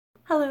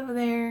Hello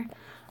there.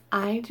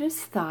 I just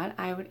thought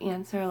I would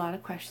answer a lot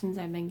of questions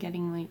I've been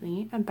getting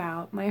lately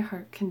about my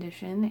heart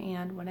condition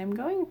and what I'm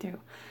going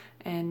through,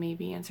 and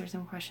maybe answer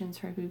some questions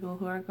for people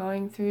who are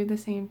going through the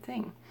same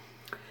thing.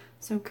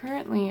 So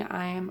currently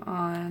I am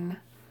on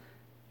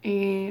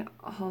a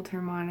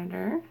Holter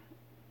monitor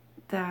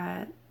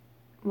that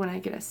when I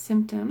get a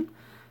symptom,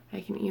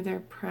 I can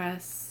either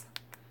press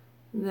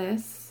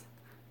this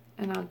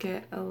and I'll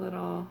get a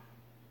little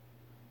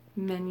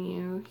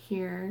menu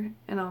here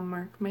and I'll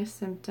mark my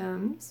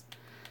symptoms.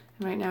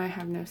 And right now I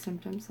have no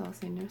symptoms, so I'll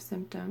say no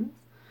symptoms.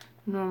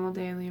 Normal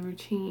daily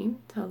routine,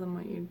 tell them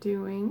what you're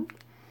doing,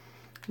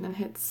 and then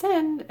hit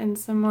send, and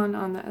someone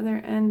on the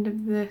other end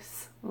of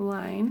this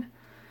line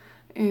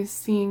is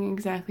seeing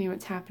exactly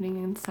what's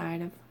happening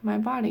inside of my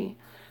body.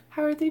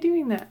 How are they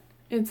doing that?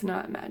 It's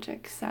not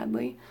magic,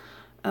 sadly.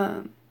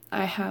 I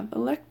have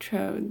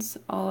electrodes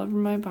all over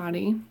my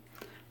body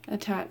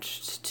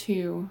attached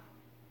to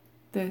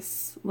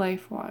this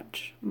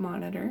LifeWatch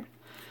monitor.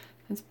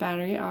 It's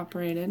battery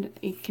operated.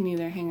 It can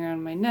either hang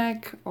around my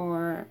neck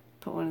or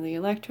put one of the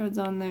electrodes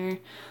on there.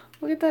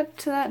 We'll get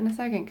to that in a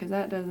second because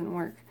that doesn't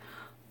work.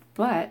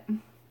 But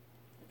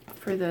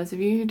for those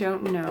of you who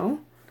don't know,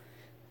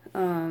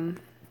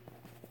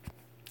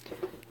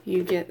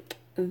 you get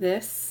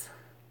this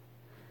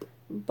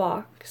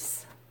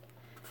box.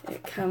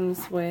 It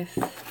comes with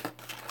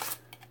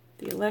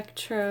the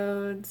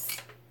electrodes,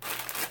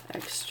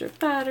 extra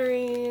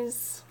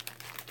batteries,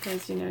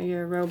 because you know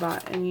you're a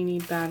robot and you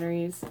need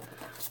batteries,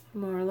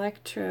 more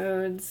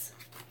electrodes,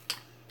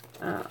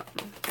 the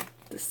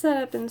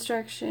setup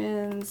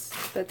instructions,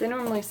 but they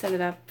normally set it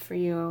up for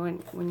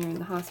you when you're in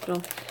the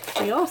hospital.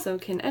 You also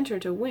can enter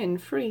to win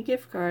free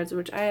gift cards,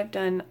 which I have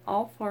done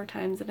all 4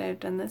 times that I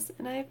have done this,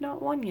 and I have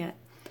not won yet.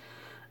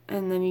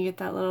 And then you get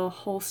that little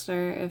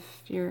holster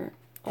if you're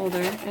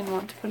older and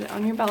want to put it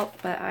on your belt,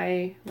 but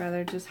I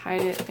rather just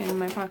hide it in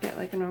my pocket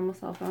like a normal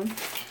cell phone.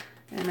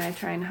 And I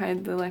try and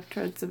hide the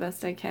electrodes the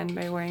best I can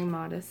by wearing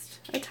modest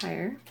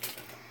attire.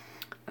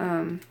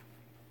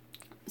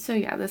 So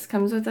yeah, this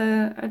comes with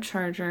a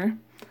charger,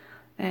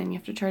 and you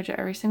have to charge it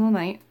every single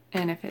night.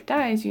 And if it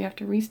dies, you have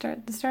to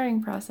restart the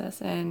starting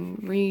process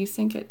and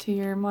re-sync it to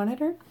your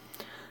monitor.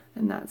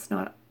 And that's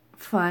not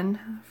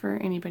fun for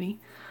anybody.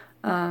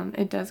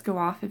 It does go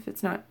off if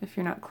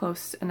you're not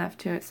close enough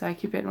to it, so I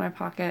keep it in my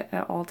pocket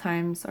at all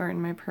times or in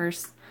my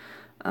purse,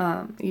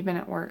 even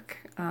at work.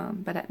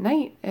 But at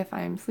night, if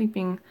I'm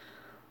sleeping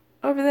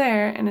over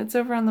there and it's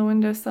over on the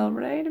windowsill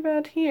right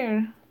about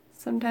here,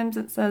 sometimes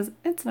it says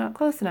it's not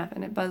close enough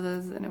and it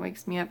buzzes and it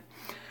wakes me up.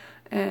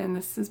 And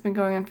this has been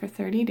going on for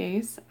 30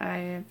 days.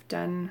 I've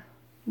done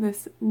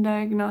this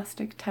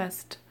diagnostic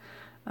test.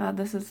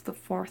 This is the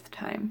 4th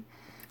time.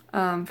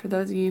 For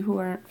those of you who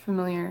aren't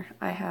familiar,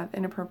 I have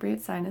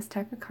inappropriate sinus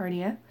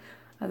tachycardia,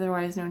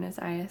 otherwise known as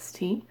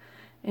IST.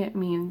 It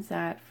means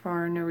that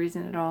for no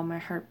reason at all, my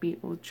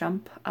heartbeat will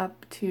jump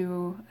up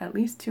to at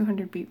least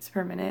 200 beats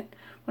per minute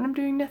when I'm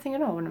doing nothing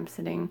at all, when I'm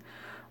sitting,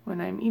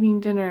 when I'm eating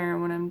dinner,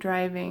 when I'm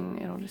driving.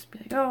 It'll just be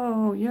like,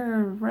 oh,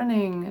 you're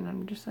running, and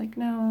I'm just like,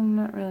 no, I'm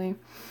not really.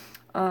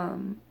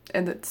 And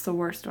it's the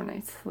worst when I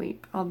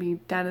sleep. I'll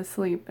be dead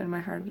asleep and my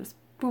heart will just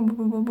boom, boom,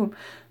 boom, boom, boom.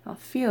 I'll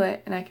feel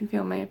it, and I can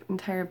feel my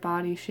entire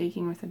body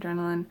shaking with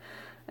adrenaline.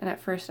 And at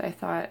first I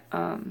thought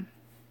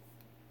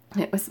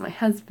it was my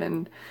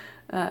husband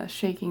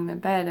shaking the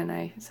bed,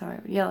 and so I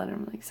would yell at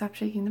him, like, stop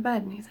shaking the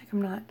bed, and he's like,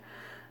 I'm not.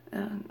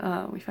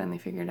 And we finally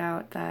figured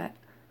out that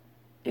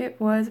it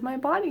was my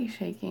body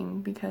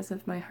shaking because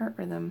of my heart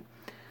rhythm.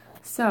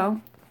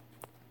 So,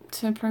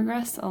 to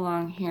progress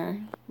along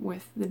here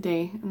with the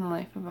day in the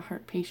life of a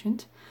heart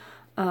patient,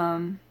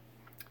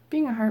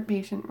 being a heart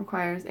patient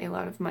requires a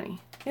lot of money,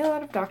 a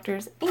lot of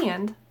doctors,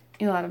 and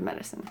a lot of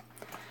medicine.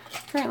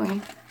 Currently,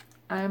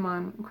 I am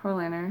on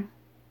Corlaner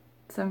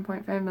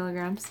 7.5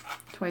 milligrams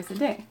twice a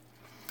day.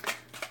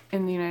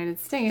 In the United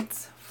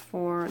States,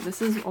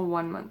 this is a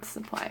 1-month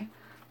supply.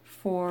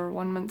 For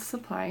 1 month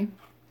supply,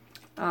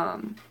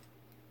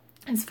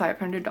 it's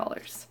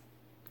 $500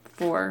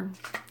 for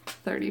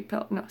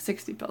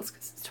 60 pills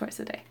because it's twice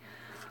a day.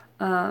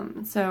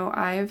 So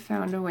I've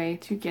found a way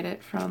to get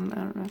it from, I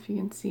don't know if you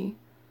can see,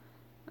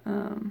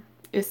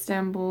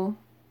 Istanbul,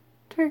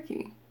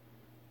 Turkey.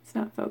 It's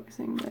not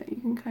focusing, but you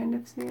can kind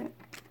of see it.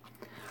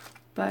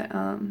 But,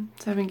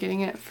 so I've been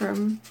getting it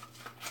from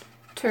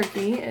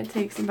Turkey. It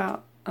takes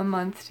about a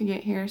month to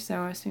get here,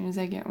 so as soon as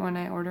I get one,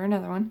 I order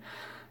another one.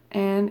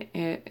 And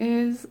it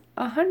is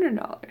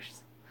 $100.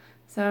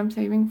 So I'm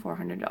saving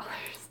 $400.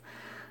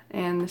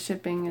 And the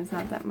shipping is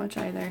not that much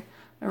either.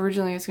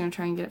 Originally I was going to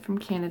try and get it from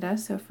Canada,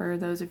 so for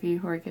those of you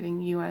who are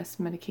getting US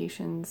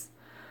medications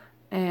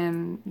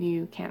and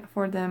you can't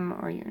afford them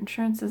or your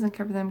insurance doesn't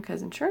cover them,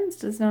 because insurance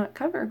does not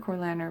cover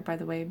Corlaner, by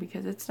the way,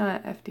 because it's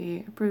not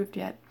FDA approved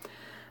yet.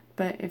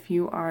 But if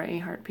you are a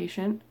heart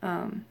patient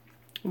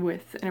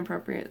with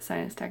inappropriate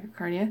sinus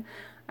tachycardia,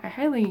 I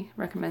highly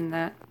recommend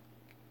that,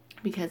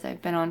 because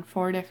I've been on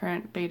 4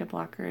 different beta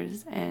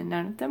blockers and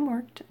none of them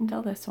worked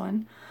until this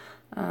one.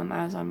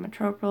 I was on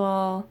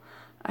metoprolol,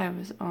 I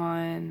was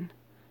on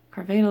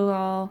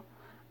carvedilol.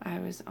 I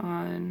was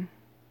on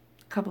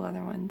a couple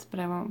other ones, but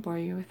I won't bore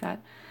you with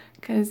that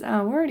because we're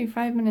already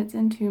 5 minutes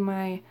into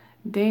my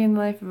day in the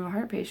life of a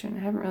heart patient.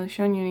 I haven't really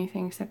shown you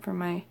anything except for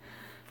my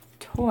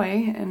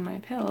toy and my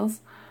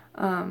pills.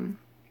 The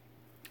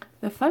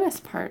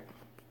funnest part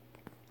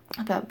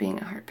about being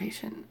a heart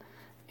patient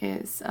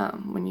is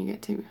when you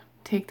get to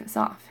take this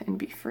off and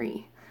be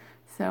free.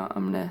 So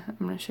I'm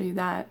gonna show you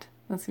that.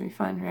 That's gonna be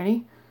fun.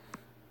 Ready?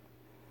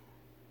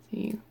 So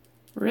you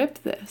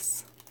rip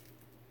this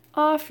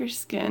off your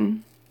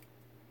skin,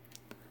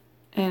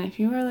 and if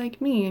you are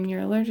like me and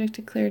you're allergic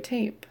to clear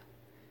tape,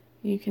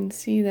 you can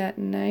see that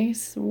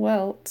nice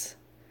welt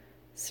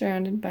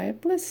surrounded by a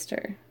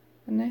blister,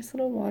 a nice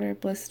little water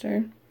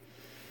blister.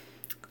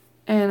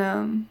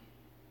 And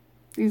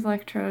these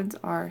electrodes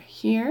are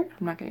here.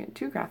 I'm not going to get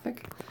too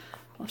graphic.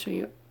 I'll show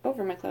you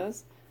over my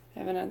clothes. I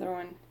have another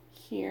one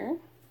here. You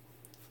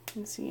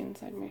can see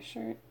inside my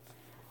shirt.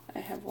 I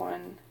have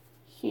one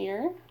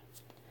here,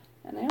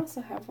 and I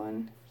also have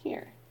one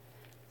here.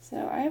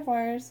 So I have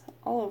wires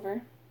all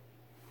over,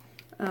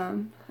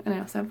 and I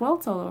also have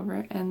welts all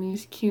over, and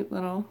these cute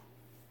little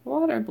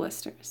water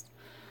blisters.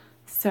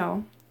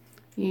 So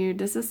you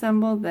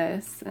disassemble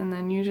this, and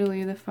then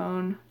usually the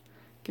phone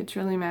gets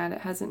really mad.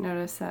 It hasn't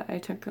noticed that I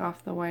took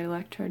off the white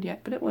electrode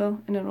yet, but it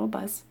will, and it'll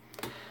buzz.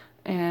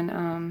 And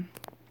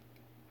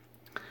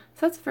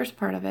so that's the first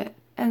part of it.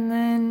 And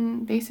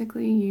then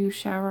basically you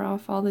shower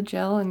off all the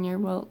gel and your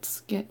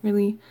welts get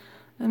really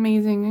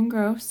amazing and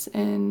gross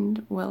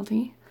and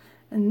welty.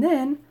 And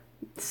then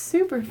the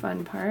super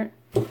fun part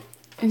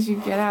is you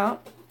get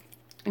out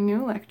a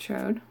new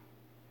electrode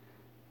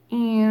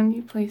and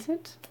you place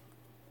it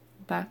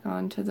back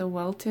onto the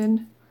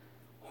welted,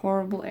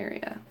 horrible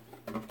area.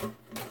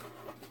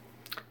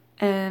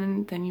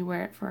 And then you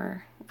wear it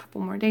for a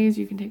couple more days.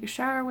 You can take a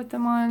shower with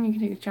them on, you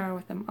can take a shower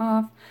with them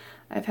off.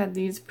 I've had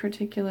these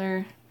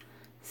particular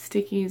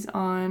stickies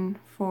on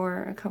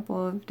for a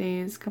couple of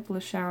days, couple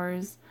of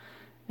showers,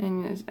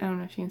 and I don't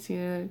know if you can see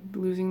it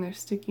losing their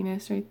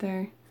stickiness right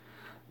there.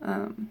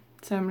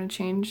 So I'm going to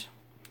change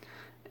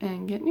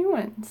and get new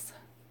ones.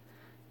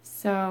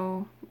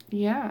 So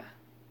yeah,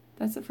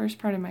 that's the first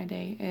part of my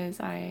day, is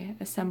I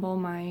assemble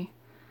my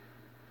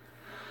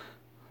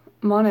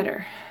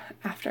monitor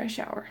after I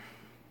shower,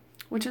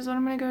 which is what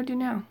I'm going to go do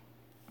now.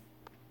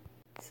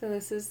 So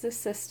this is the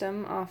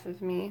system off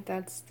of me.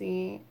 That's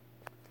the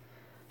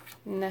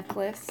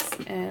necklace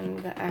and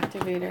the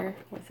activator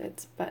with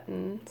its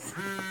buttons.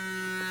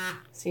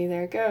 See,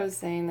 there it goes,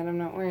 saying that I'm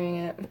not wearing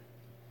it.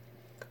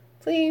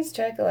 Please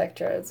check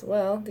electrodes.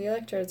 Well, the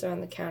electrodes are on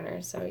the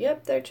counter, so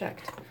yep, they're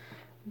checked.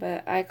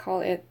 But I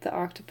call it the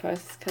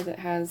octopus because it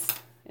has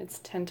its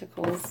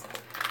tentacles,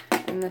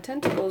 and the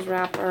tentacles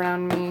wrap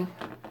around me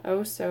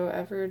oh so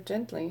ever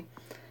gently.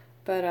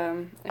 But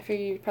I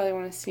figure you probably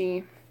want to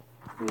see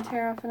me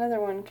tear off another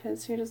one,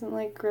 because who doesn't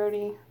like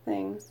grody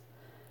things?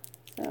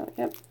 So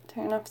yep,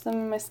 tearing off some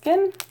of my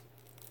skin.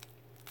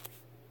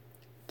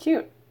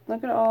 Cute.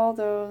 Look at all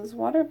those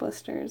water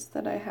blisters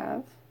that I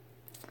have.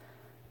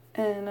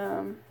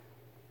 And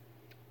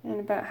in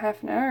about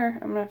half an hour,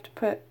 I'm going to have to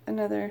put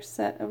another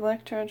set of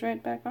electrodes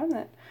right back on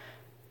it.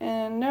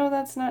 And no,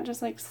 that's not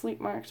just like sleep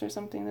marks or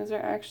something. Those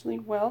are actually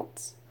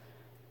welts.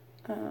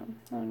 I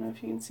don't know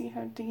if you can see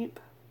how deep.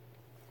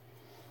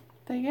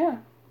 But yeah,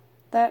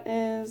 that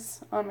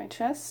is on my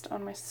chest,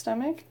 on my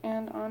stomach,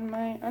 and on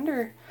my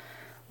under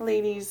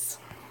ladies.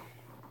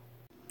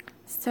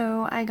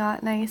 So I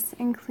got nice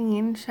and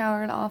clean,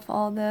 showered off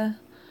all the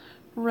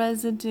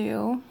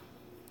residue,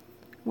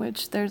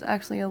 which there's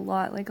actually a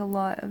lot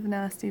of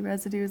nasty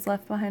residues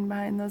left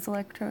behind those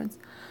electrodes.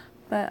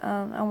 But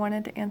I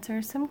wanted to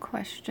answer some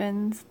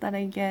questions that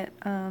I get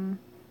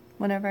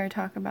whenever I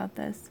talk about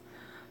this.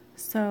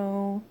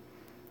 So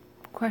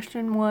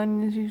question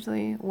one is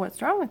usually,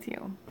 what's wrong with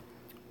you?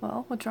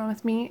 Well, what's wrong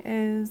with me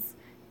is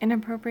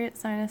inappropriate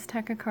sinus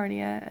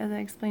tachycardia, as I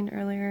explained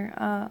earlier.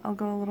 I'll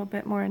go a little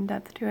bit more in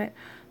depth to it.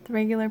 The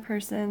regular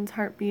person's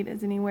heartbeat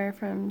is anywhere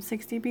from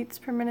 60 beats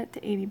per minute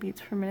to 80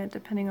 beats per minute,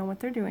 depending on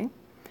what they're doing.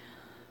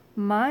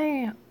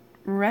 My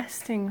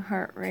resting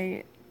heart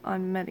rate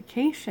on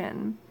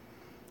medication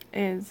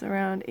is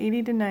around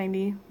 80 to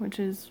 90, which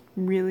is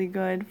really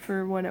good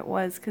for what it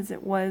was, because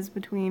it was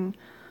between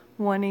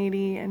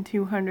 180 and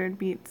 200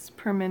 beats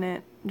per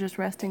minute, just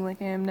resting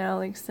like I am now,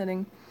 like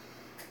sitting.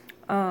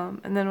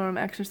 And then when I'm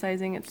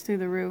exercising, it's through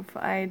the roof.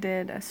 I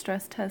did a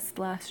stress test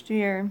last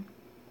year,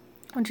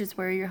 which is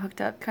where you're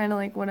hooked up, kind of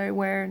like what I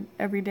wear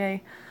every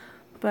day,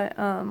 but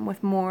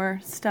with more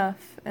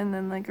stuff, and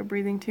then like a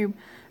breathing tube.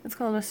 It's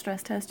called a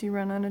stress test. You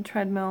run on a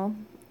treadmill.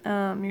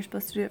 You're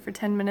supposed to do it for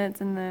 10 minutes,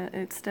 and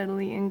it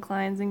steadily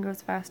inclines and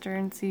goes faster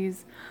and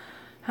sees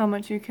how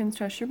much you can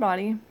stress your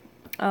body.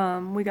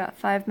 We got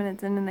 5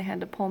 minutes in and they had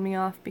to pull me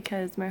off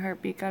because my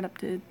heartbeat got up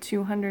to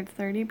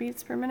 230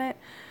 beats per minute.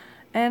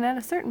 And at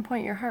a certain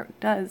point, your heart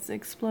does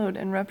explode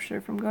and rupture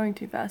from going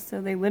too fast.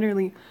 So they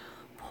literally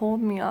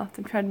pulled me off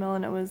the treadmill,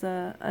 and it was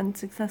a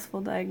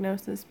unsuccessful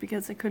diagnosis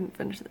because I couldn't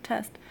finish the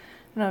test.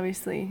 And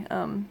obviously,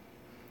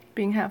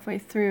 being halfway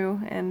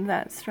through, and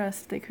that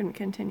stressed they couldn't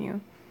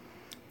continue.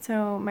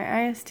 So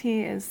my IST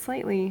is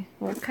slightly,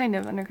 well, it's kind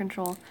of under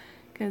control,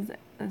 because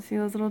see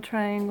those little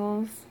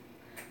triangles?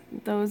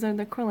 Those are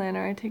the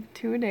Corlaner. I take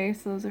 2 a day,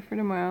 so those are for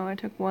tomorrow. I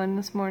took 1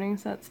 this morning,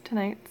 so that's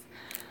tonight's.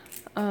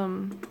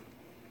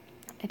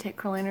 I take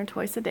Corlaner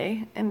twice a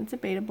day, and it's a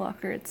beta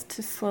blocker. It's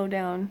to slow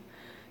down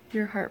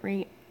your heart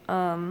rate.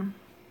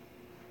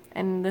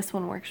 And this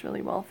one works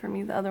really well for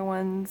me. The other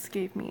ones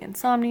gave me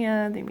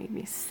insomnia. They made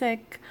me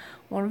sick.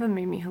 One of them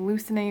made me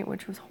hallucinate,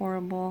 which was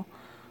horrible.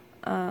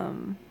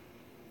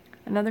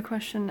 Another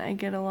question I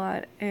get a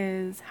lot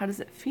is, how does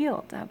it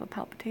feel to have a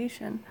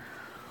palpitation?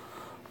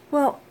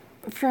 Well,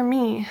 for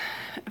me,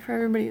 for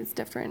everybody it's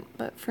different,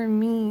 but for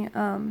me,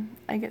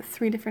 I get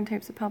 3 different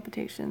types of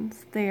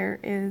palpitations. There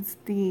is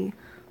the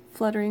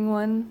fluttering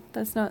one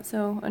that's not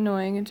so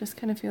annoying. It just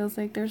kind of feels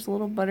like there's a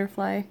little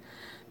butterfly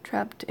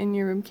trapped in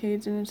your rib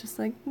cage, and it's just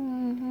like,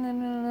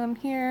 I'm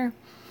here,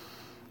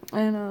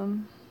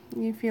 and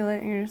you feel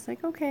it, and you're just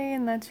like, okay,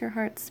 and that's your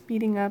heart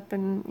speeding up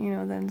and, you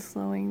know, then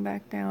slowing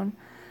back down,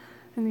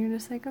 and you're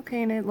just like,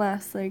 okay, and it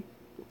lasts like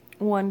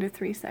 1 to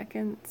 3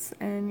 seconds,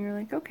 and you're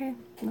like, okay,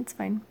 that's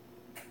fine.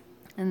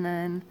 And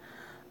then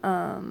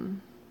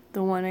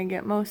the one I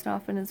get most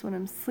often is when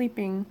I'm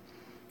sleeping,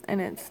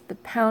 and it's the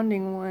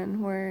pounding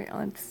one where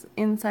it's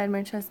inside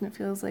my chest and it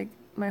feels like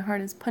my heart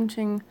is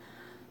punching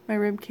my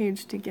rib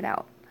cage to get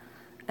out,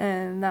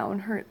 and that one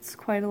hurts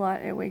quite a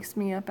lot. It wakes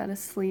me up out of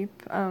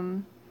sleep.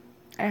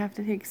 I have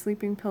to take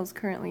sleeping pills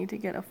currently to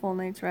get a full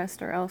night's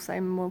rest, or else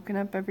I'm woken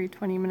up every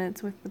 20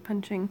 minutes with the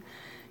punching,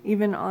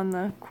 even on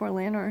the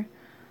Corlaner.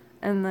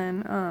 And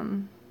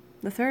then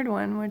the third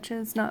one, which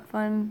is not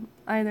fun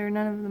either,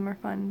 none of them are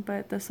fun,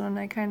 but this one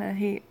I kind of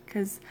hate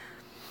because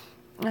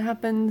it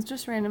happens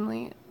just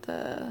randomly.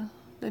 The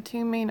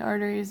 2 main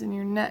arteries in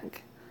your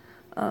neck,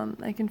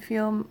 I can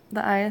feel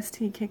the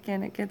IST kick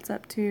in. It gets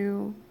up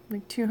to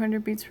like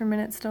 200 beats per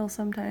minute still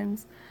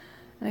sometimes,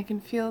 and I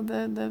can feel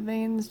the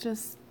veins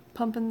just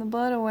pumping the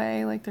blood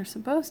away like they're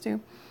supposed to,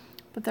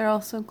 but they're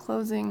also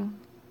closing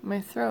my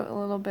throat a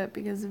little bit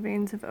because the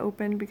veins have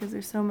opened because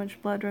there's so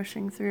much blood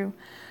rushing through.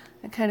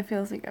 It kind of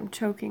feels like I'm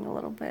choking a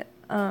little bit,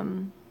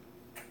 and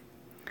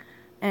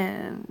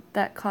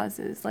that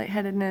causes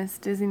lightheadedness,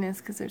 dizziness,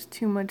 because there's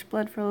too much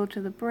blood flow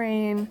to the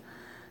brain,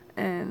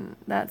 and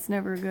that's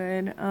never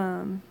good.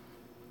 And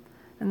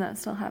that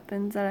still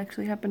happens. That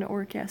actually happened at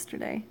work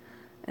yesterday,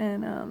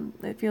 and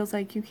it feels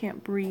like you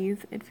can't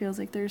breathe. It feels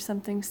like there's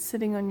something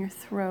sitting on your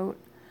throat.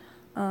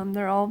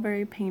 They're all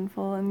very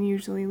painful and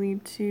usually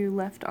lead to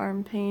left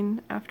arm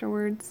pain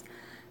afterwards,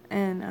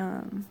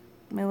 and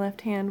my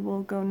left hand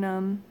will go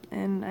numb,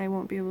 and I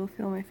won't be able to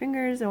feel my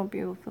fingers. I won't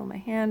be able to feel my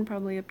hand,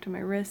 probably up to my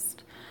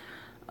wrist.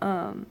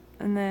 And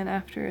then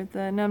after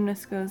the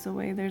numbness goes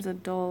away, there's a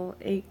dull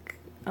ache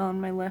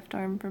on my left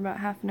arm for about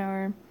half an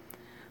hour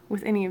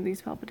with any of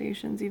these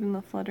palpitations, even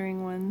the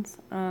fluttering ones.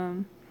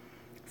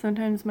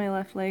 Sometimes my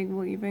left leg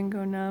will even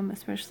go numb,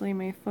 especially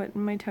my foot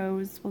and my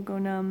toes will go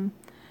numb,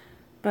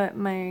 but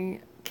my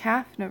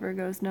calf never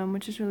goes numb,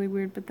 which is really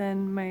weird. But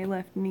then my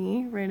left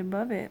knee, right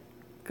above it,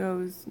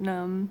 goes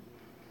numb.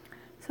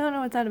 So I don't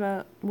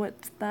know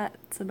what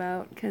that's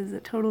about, because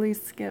it totally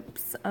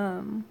skips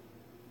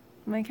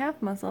my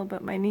calf muscle,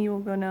 but my knee will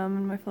go numb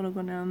and my foot will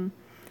go numb.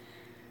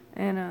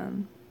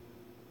 And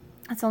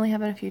it's only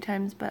happened a few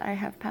times, but I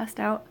have passed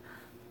out.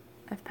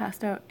 I've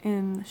passed out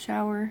in the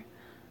shower.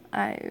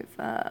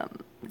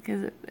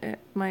 Because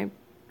my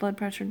blood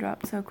pressure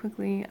dropped so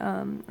quickly,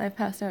 I've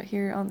passed out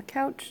here on the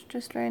couch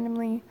just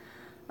randomly.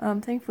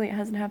 Thankfully it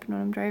hasn't happened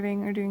when I'm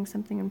driving or doing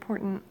something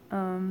important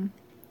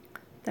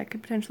that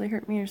could potentially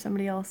hurt me or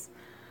somebody else,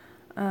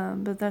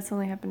 but that's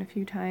only happened a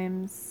few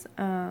times.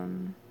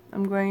 I'm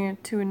going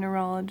to a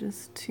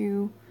neurologist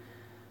to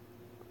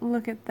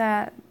look at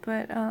that,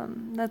 but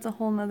that's a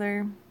whole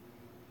nother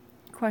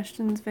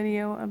questions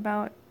video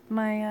about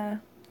my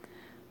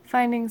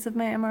findings of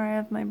my MRI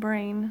of my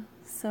brain,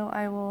 so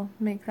I will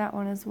make that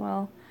one as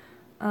well.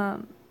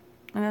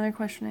 Another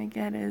question I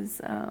get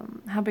is,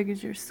 how big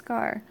is your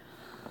scar?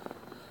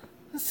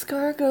 The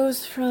scar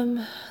goes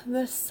from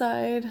this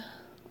side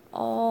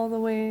all the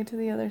way to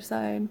the other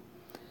side,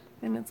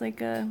 and it's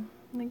like a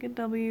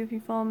W. If you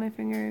follow my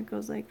finger, it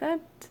goes like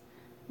that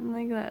and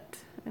like that,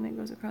 and it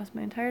goes across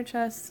my entire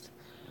chest.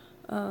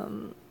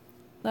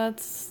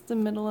 That's the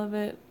middle of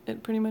it.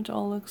 It pretty much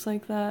all looks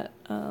like that.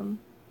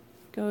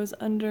 Goes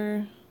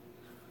under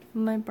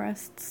my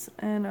breasts,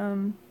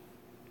 and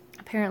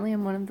apparently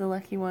I'm one of the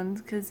lucky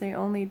ones, because they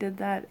only did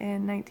that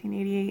in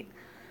 1988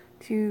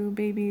 to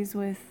babies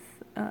with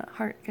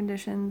heart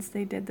conditions.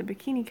 They did the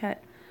bikini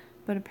cut,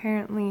 but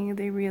apparently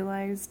they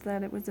realized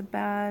that it was a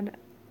bad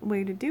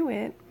way to do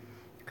it,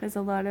 because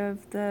a lot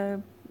of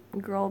the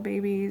girl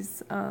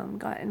babies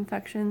got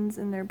infections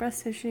in their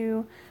breast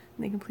tissue,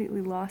 and they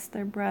completely lost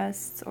their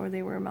breasts, or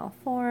they were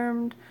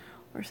malformed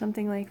or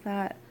something like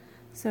that.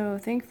 So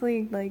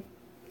thankfully, like,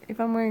 if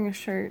I'm wearing a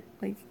shirt,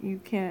 like, you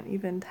can't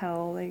even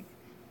tell, like,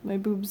 my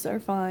boobs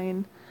are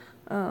fine.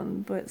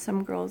 But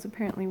some girls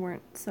apparently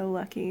weren't so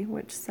lucky,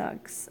 which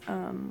sucks.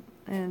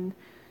 And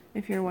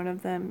if you're one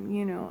of them,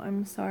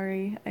 I'm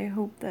sorry. I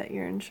hope that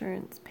your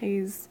insurance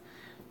pays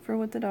for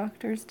what the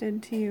doctors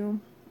did to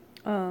you.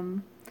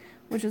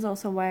 Which is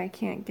also why I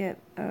can't get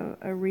a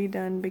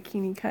redone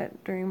bikini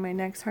cut during my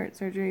next heart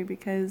surgery,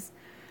 because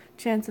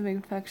chance of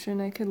infection,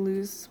 I could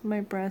lose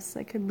my breasts,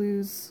 I could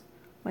lose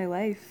my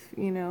life.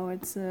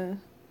 It's a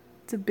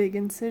big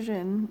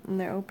incision, and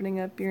they're opening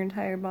up your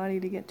entire body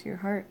to get to your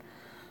heart.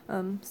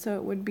 So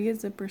it would be a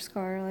zipper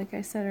scar, like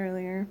I said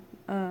earlier.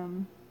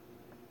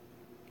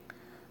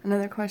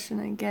 Another question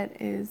I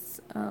get is,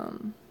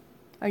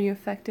 are you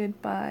affected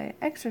by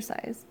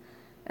exercise?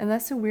 And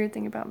that's the weird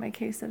thing about my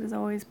case that has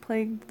always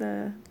plagued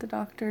the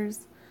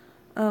doctors.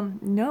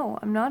 No,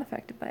 I'm not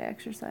affected by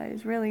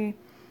exercise, really.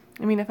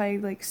 I mean, if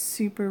I,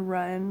 super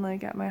run,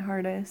 at my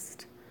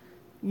hardest,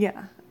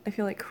 yeah, I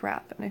feel like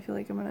crap, and I feel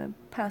like I'm gonna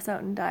pass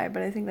out and die,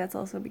 but I think that's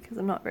also because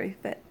I'm not very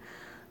fit.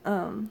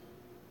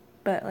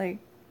 But,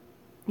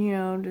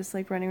 just,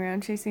 running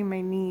around chasing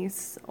my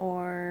niece,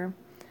 or,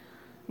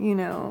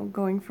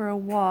 going for a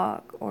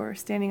walk, or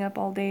standing up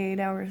all day, 8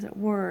 hours at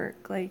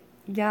work,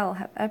 yeah, I'll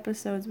have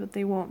episodes, but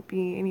they won't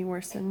be any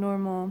worse than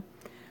normal.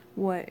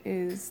 What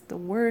is the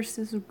worst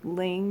is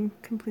laying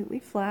completely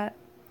flat,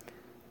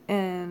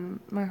 and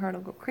my heart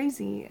will go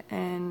crazy,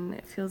 and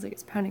it feels like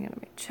it's pounding out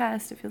of my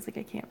chest. It feels like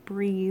I can't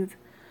breathe.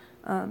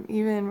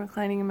 Even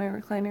reclining in my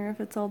recliner, if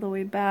it's all the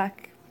way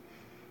back,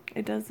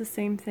 it does the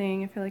same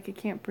thing. I feel like I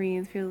can't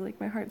breathe. I feel like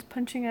my heart's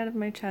punching out of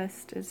my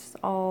chest. It's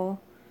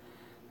all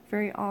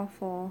very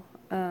awful.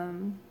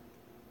 Another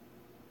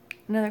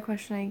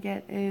question I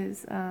get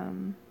is,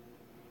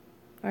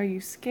 are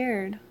you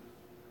scared?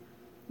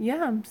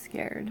 Yeah, I'm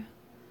scared,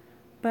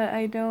 but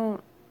I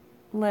don't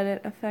let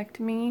it affect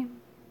me,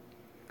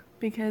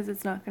 because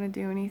it's not going to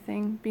do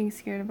anything. Being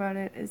scared about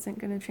it isn't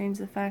going to change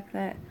the fact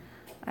that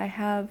I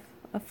have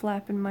a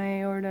flap in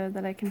my aorta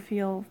that I can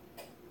feel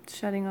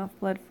shutting off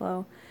blood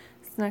flow.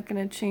 It's not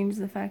going to change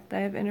the fact that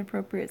I have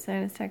inappropriate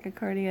sinus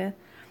tachycardia,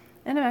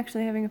 and I'm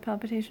actually having a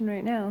palpitation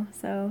right now,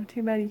 so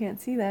too bad you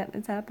can't see that.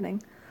 It's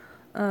happening.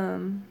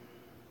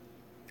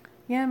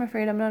 Yeah, I'm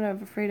afraid. I'm not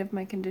afraid of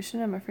my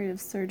condition. I'm afraid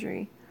of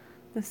surgery.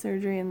 The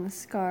surgery and the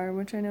scar,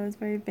 which I know is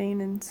very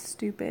vain and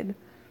stupid.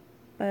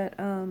 But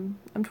I'm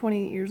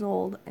 28 years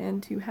old,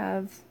 and to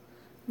have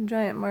a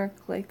giant mark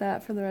like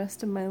that for the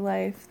rest of my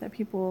life that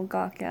people will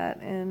gawk at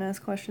and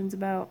ask questions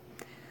about,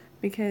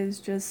 because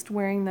just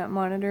wearing that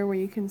monitor where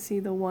you can see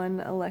the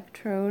one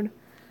electrode,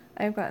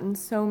 I've gotten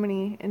so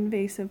many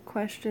invasive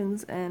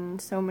questions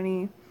and so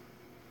many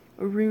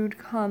rude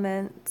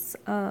comments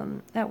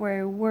at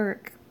where I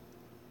work.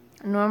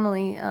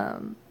 Normally,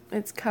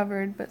 it's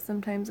covered, but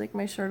sometimes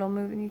my shirt will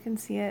move and you can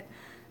see it,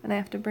 and I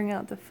have to bring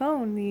out the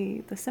phone,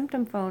 the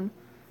symptom phone,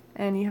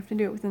 and you have to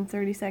do it within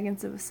 30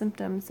 seconds of a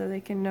symptom so they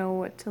can know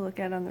what to look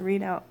at on the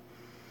readout.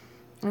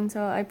 And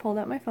so I pulled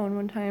out my phone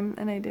one time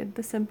and I did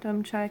the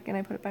symptom check and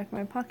I put it back in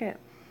my pocket,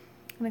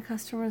 and the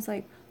customer was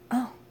like,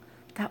 "Oh,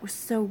 that was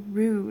so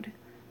rude."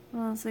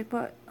 And I was like,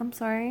 "What? I'm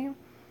sorry."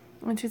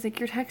 And she's like,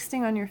 "You're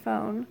texting on your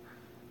phone."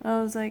 And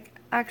I was like,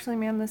 "Actually,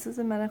 ma'am, this is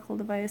a medical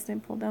device."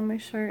 And I pulled down my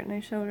shirt and I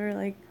showed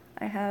her,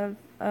 I have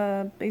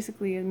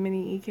basically a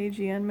mini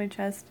EKG on my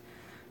chest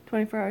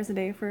 24 hours a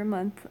day for a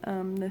month.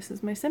 This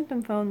is my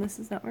symptom phone. This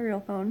is not my real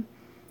phone.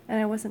 And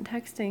I wasn't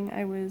texting.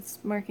 I was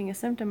marking a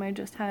symptom. I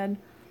just had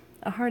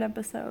a heart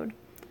episode.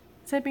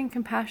 Instead of being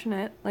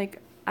compassionate,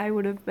 like I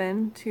would have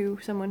been to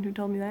someone who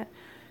told me that,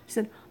 she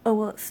said, "Oh,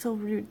 well, it's still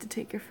rude to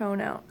take your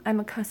phone out. I'm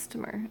a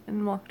customer,"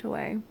 and walked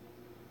away.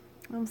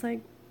 I was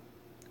like,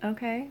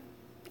 okay,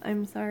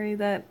 I'm sorry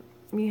that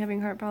me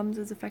having heart problems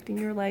is affecting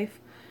your life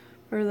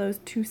for those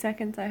 2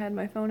 seconds I had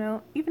my phone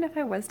out. Even if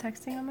I was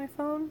texting on my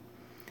phone,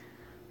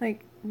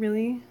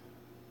 really?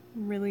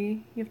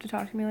 Really? You have to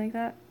talk to me like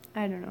that?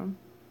 I don't know.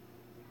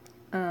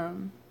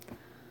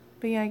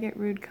 But yeah, I get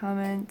rude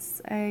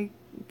comments. I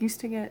used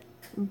to get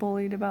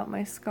bullied about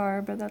my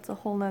scar, but that's a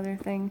whole nother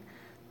thing.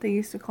 They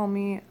used to call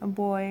me a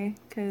boy,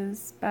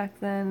 because back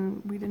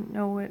then we didn't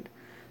know what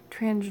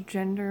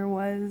transgender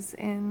was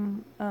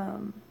in,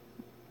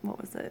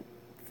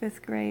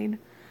 5th grade?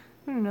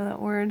 I don't know that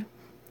word.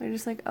 They're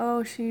just like,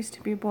 "Oh, she used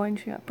to be a boy and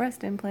she got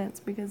breast implants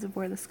because of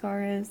where the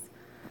scar is."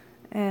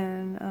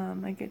 And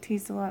I get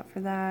teased a lot for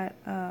that.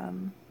 I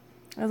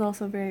was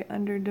also very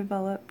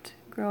underdeveloped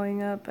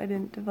growing up. I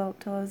didn't develop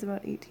till I was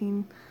about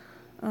 18.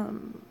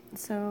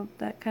 So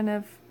that kind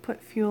of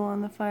put fuel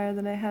on the fire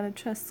that I had a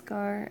chest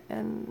scar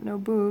and no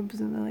boobs.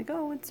 And they're like,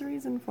 "Oh, what's the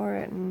reason for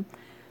it?" And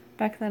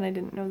back then I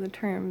didn't know the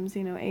terms,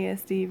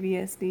 ASD,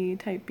 VSD,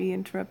 type B,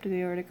 interrupted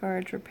aortic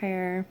arch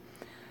repair.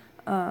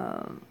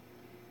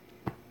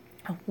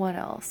 What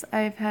else?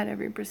 I've had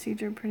every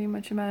procedure pretty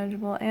much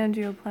imaginable.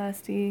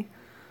 Angioplasty.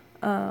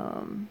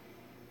 I'm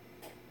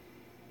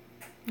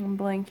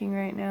blanking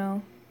right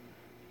now.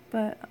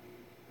 But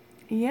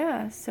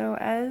yeah, so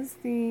as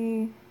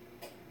the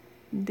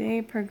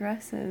day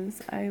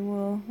progresses, I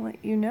will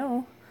let you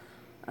know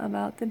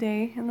about the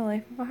day in the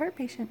life of a heart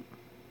patient.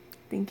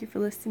 Thank you for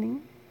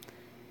listening,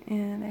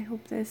 And I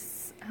hope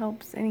this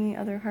helps any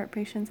other heart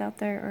patients out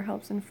there, or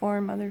helps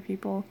inform other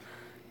people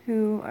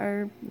who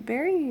are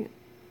very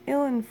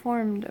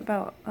ill-informed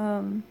about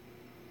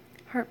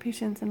heart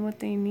patients and what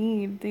they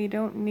need. They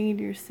don't need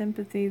your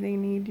sympathy. They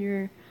need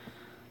your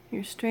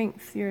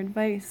strength, your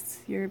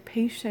advice, your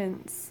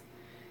patience.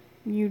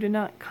 You do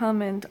not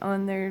comment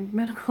on their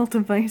medical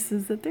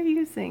devices that they're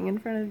using in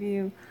front of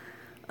you.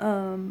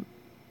 I'm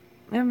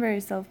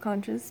very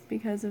self-conscious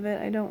because of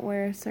it. I don't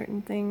wear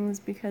certain things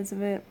because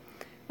of it.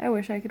 I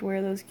wish I could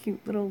wear those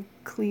cute little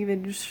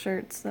cleavage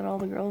shirts that all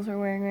the girls are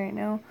wearing right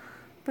now,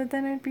 but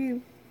then I'd be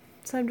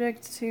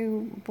subject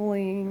to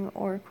bullying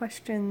or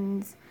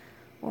questions,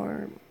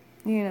 or,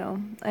 you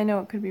know, I know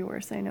it could be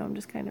worse. I know I'm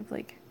just kind of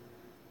like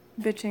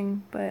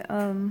bitching, but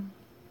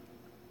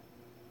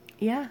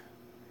yeah,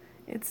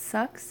 it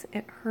sucks.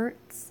 It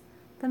hurts.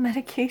 The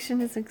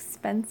medication is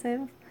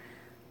expensive.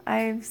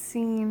 I've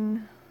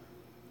seen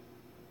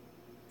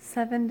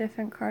 7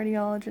 different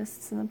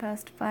cardiologists in the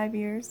past 5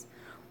 years.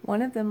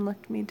 One of them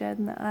looked me dead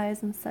in the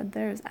eyes and said,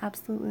 there is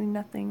absolutely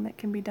nothing that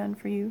can be done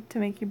for you to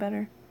make you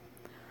better.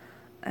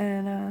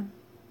 And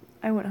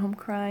I went home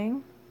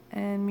crying,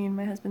 and me and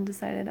my husband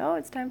decided, oh,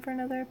 it's time for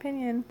another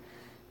opinion.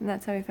 And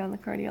that's how we found the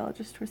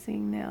cardiologist we're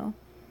seeing now.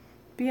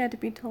 But yeah, to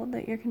be told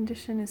that your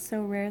condition is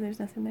so rare there's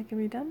nothing that can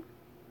be done,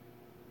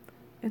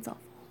 it's awful.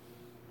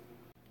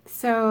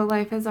 So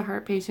life as a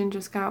heart patient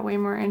just got way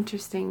more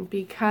interesting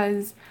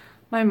because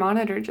my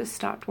monitor just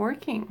stopped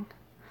working.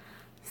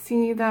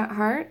 See that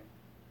heart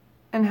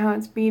and how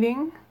it's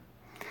beating?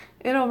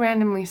 It'll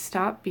randomly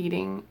stop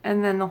beating,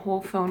 and then the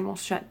whole phone will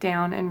shut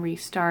down and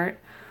restart.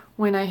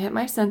 When I hit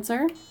my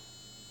sensor,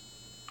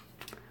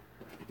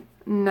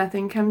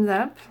 nothing comes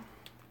up,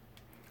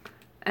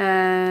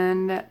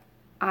 and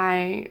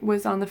I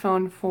was on the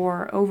phone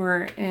for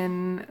over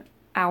an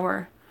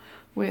hour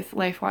with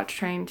LifeWatch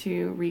trying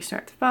to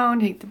restart the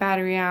phone, take the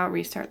battery out,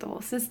 restart the whole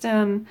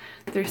system.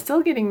 They're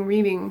still getting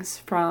readings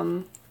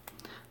from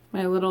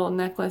my little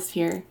necklace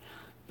here,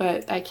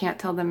 but I can't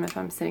tell them if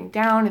I'm sitting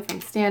down, if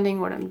I'm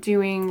standing, what I'm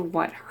doing,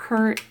 what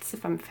hurts,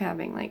 if I'm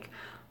having like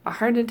a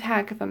heart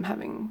attack, if I'm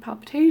having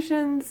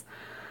palpitations.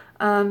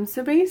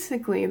 So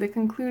basically the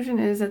conclusion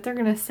is that they're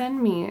gonna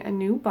send me a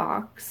new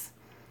box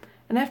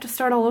and I have to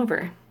start all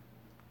over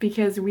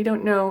because we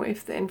don't know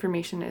if the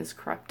information is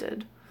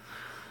corrupted.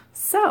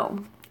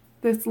 So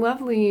this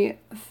lovely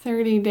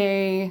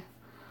 30-day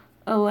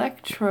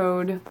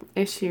electrode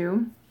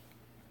issue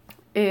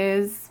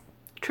is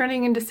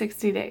turning into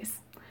 60 days.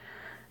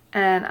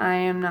 And I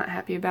am not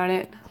happy about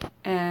it,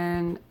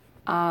 and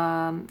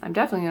I'm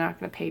definitely not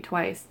going to pay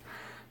twice.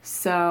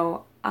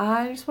 So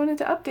I just wanted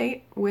to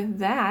update with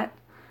that.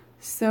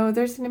 So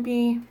there's going to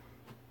be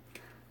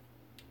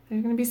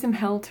some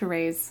hell to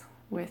raise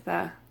with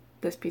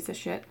this piece of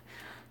shit.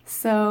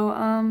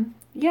 So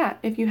yeah,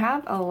 if you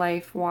have a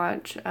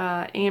LifeWatch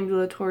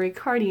ambulatory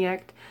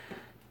cardiac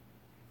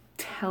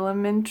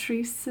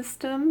telemetry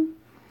system,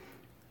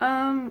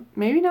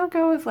 maybe not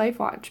go with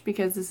LifeWatch,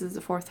 because this is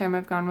the 4th time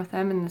I've gone with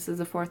them, and this is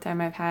the 4th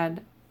time I've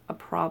had a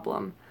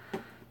problem.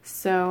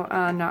 So,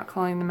 not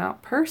calling them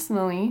out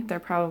personally, they're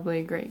probably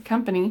a great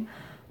company,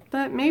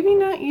 but maybe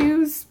not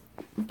use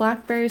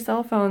BlackBerry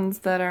cell phones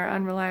that are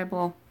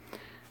unreliable.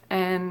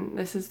 And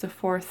this is the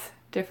 4th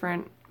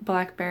different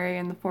BlackBerry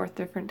and the 4th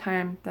different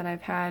time that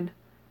I've had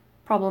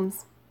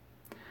problems.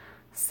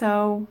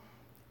 So,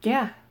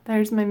 yeah,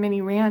 there's my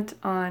mini rant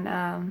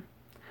on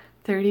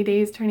 30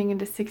 days turning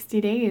into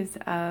 60 days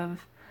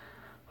of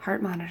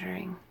heart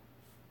monitoring.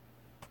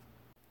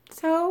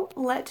 So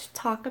let's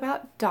talk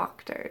about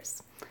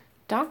doctors.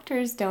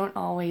 Doctors don't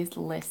always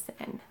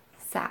listen,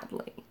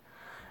 sadly.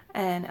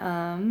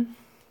 And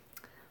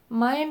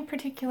mine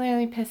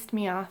particularly pissed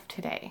me off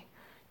today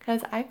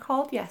because I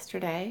called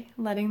yesterday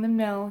letting them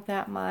know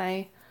that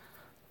my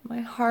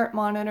heart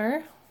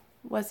monitor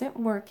wasn't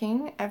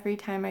working. Every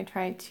time I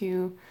tried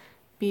to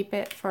beep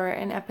it for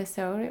an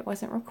episode, it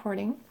wasn't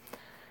recording.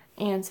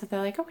 And so they're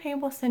like, okay,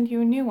 we'll send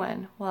you a new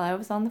one. While I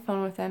was on the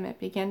phone with them, it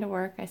began to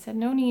work. I said,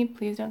 no need,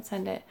 please don't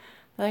send it.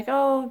 They're like,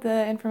 oh,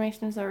 the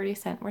information is already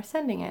sent. We're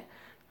sending it.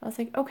 I was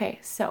like, okay,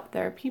 so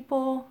there are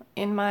people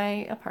in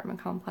my apartment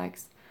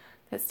complex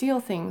that steal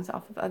things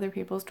off of other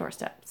people's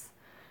doorsteps.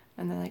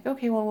 And they're like,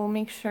 okay, well, we'll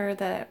make sure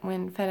that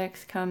when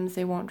FedEx comes,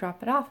 they won't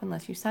drop it off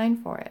unless you sign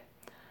for it.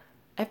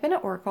 I've been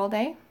at work all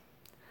day.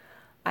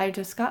 I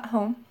just got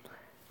home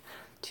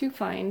to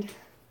find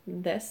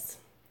this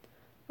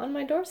on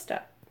my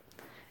doorstep.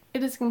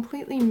 It is a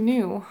completely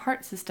new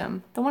heart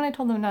system. The one I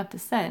told them not to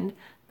send,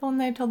 the one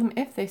that I told them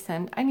if they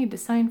send, I need to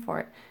sign for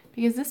it.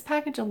 Because this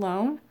package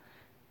alone,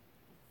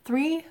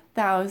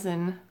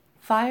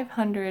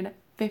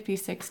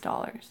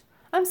 $3,556.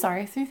 I'm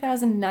sorry,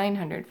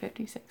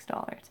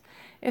 $3,956.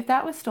 If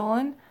that was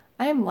stolen,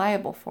 I am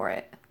liable for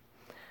it.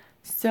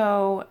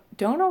 So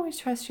don't always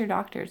trust your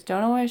doctors.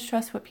 Don't always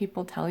trust what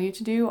people tell you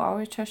to do.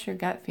 Always trust your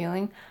gut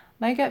feeling.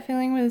 My gut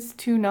feeling was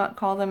to not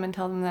call them and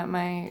tell them that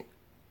my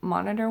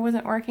monitor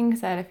wasn't working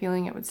because I had a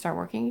feeling it would start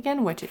working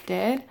again, which it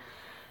did.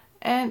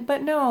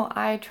 But no,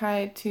 I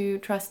tried to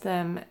trust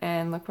them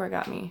and look where it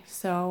got me.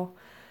 So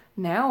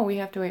now we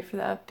have to wait for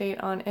the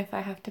update on if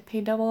I have to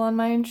pay double on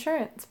my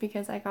insurance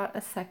because I got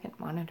a second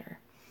monitor.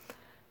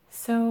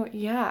 So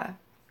yeah,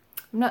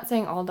 I'm not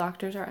saying all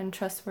doctors are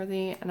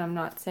untrustworthy, and I'm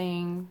not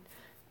saying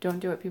don't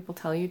do what people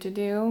tell you to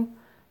do,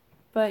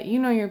 but you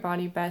know your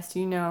body best,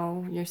 you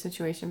know your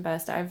situation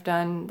best. I've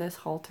done this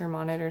Holter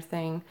monitor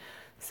thing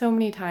so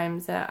many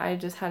times that I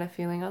just had a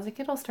feeling, I was like,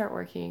 it'll start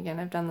working again.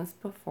 I've done this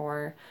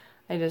before.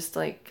 I just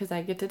like, because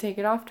I get to take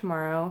it off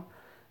tomorrow,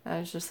 I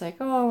was just like,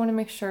 oh, I want to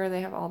make sure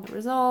they have all the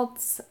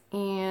results,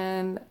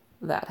 and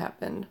that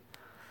happened.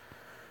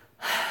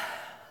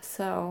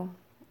 So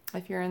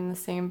if you're in the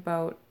same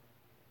boat,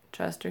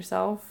 trust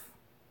yourself.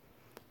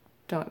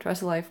 Don't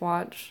trust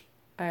LifeWatch.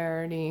 I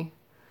already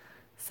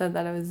said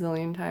that a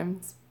zillion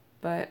times,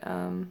 but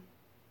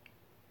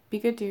be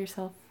good to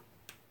yourself.